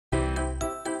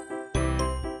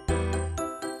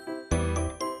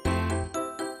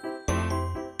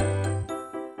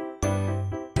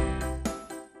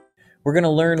We're going to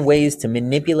learn ways to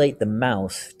manipulate the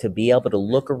mouse to be able to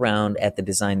look around at the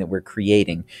design that we're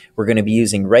creating. We're going to be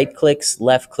using right clicks,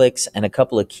 left clicks, and a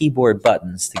couple of keyboard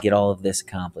buttons to get all of this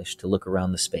accomplished, to look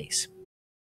around the space.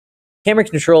 Camera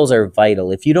controls are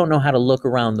vital. If you don't know how to look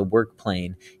around the work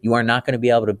plane, you are not going to be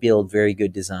able to build very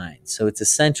good designs. So it's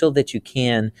essential that you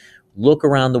can look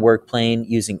around the work plane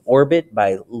using orbit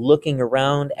by looking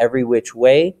around every which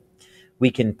way.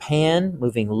 We can pan,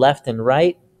 moving left and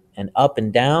right and up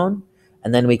and down,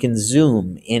 and then we can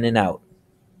zoom in and out.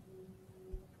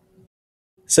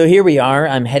 So here we are.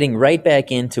 I'm heading right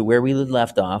back into where we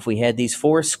left off. We had these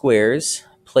 4 squares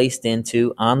placed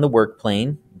into on the work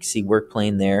plane. You can see work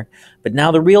plane there. But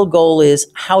now the real goal is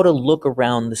how to look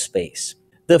around the space.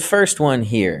 The first one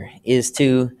here is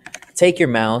to take your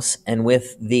mouse and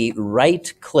with the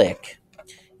right click,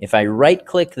 if I right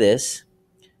click this,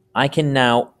 I can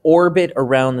now orbit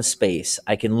around the space.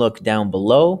 I can look down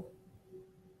below,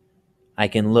 I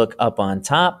can look up on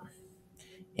top,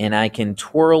 and I can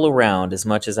twirl around as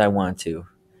much as I want to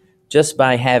just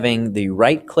by having the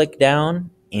right click down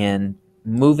and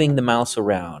moving the mouse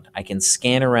around. I can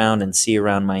scan around and see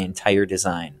around my entire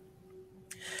design.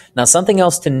 Now, something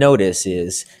else to notice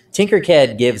is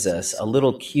TinkerCAD gives us a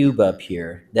little cube up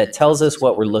here that tells us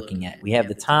what we're looking at. We have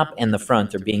the top and the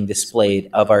front are being displayed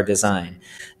of our design.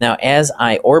 Now, as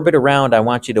I orbit around, I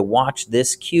want you to watch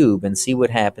this cube and see what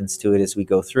happens to it as we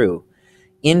go through.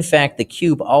 In fact, the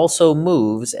cube also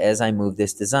moves as I move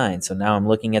this design. So now I'm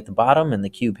looking at the bottom and the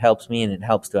cube helps me, and it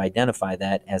helps to identify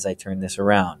that as I turn this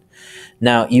around.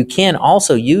 Now, you can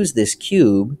also use this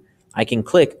cube. I can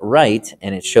click right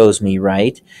and it shows me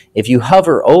right. If you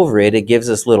hover over it, it gives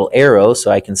us little arrows, so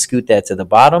I can scoot that to the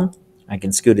bottom. I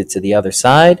can scoot it to the other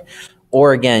side.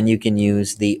 Or again, you can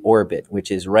use the orbit, which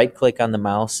is right click on the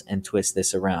mouse and twist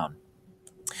this around.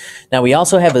 Now we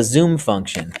also have a zoom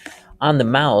function. On the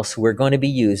mouse, we're going to be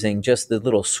using just the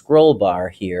little scroll bar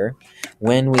here.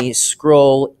 When we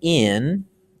scroll in,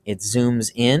 it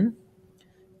zooms in.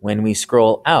 When we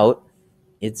scroll out,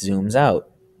 it zooms out.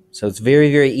 So it's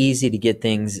very, very easy to get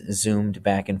things zoomed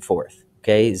back and forth.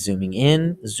 Okay, zooming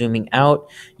in, zooming out,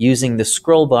 using the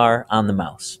scroll bar on the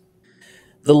mouse.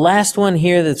 The last one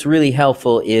here that's really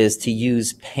helpful is to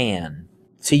use pan.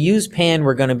 To use pan,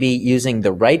 we're going to be using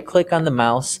the right click on the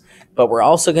mouse, but we're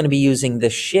also going to be using the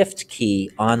shift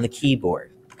key on the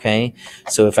keyboard. Okay,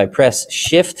 so if I press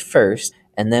shift first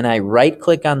and then I right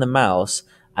click on the mouse,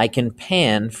 I can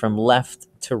pan from left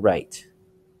to right.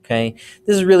 Okay,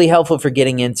 this is really helpful for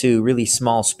getting into really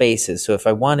small spaces. So if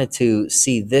I wanted to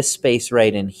see this space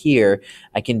right in here,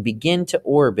 I can begin to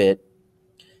orbit,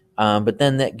 but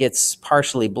then that gets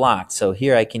partially blocked. So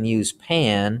here I can use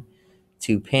pan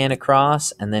to pan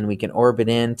across, and then we can orbit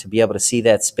in to be able to see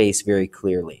that space very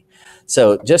clearly.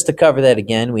 So just to cover that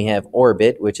again, we have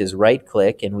orbit, which is right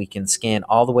click, and we can scan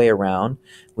all the way around.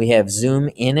 We have zoom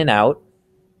in and out.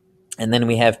 And then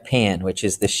we have pan, which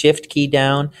is the shift key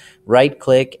down, right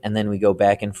click, and then we go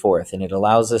back and forth. And it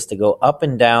allows us to go up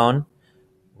and down,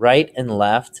 right and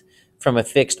left from a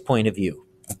fixed point of view.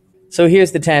 So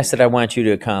here's the task that I want you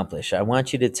to accomplish. I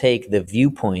want you to take the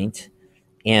viewpoint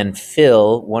and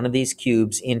fill one of these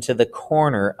cubes into the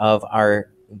corner of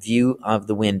our view of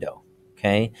the window.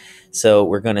 Okay, so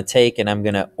we're going to take and I'm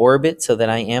going to orbit so that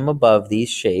I am above these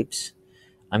shapes.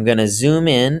 I'm going to zoom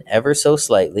in ever so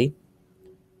slightly.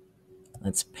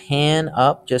 Let's pan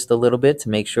up just a little bit to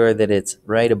make sure that it's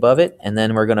right above it, and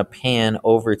then we're going to pan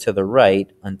over to the right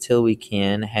until we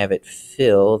can have it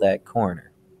fill that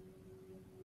corner.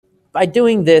 By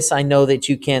doing this, I know that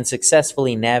you can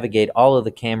successfully navigate all of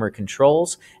the camera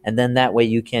controls, and then that way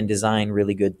you can design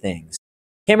really good things.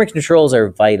 Camera controls are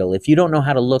vital. If you don't know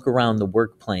how to look around the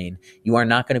work plane, you are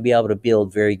not going to be able to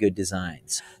build very good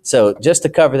designs. So just to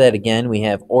cover that again, we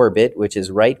have orbit, which is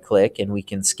right click, and we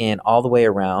can scan all the way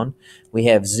around. We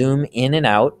have zoom in and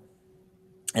out,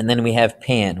 and then we have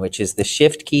pan, which is the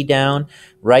shift key down,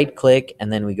 right click,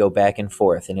 and then we go back and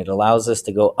forth. And it allows us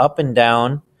to go up and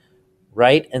down,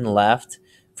 right and left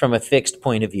from a fixed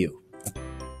point of view.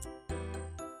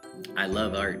 I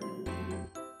love art.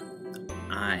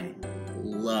 I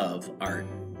love art.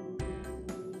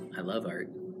 I love art.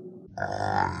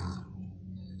 I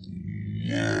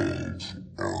love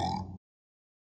art.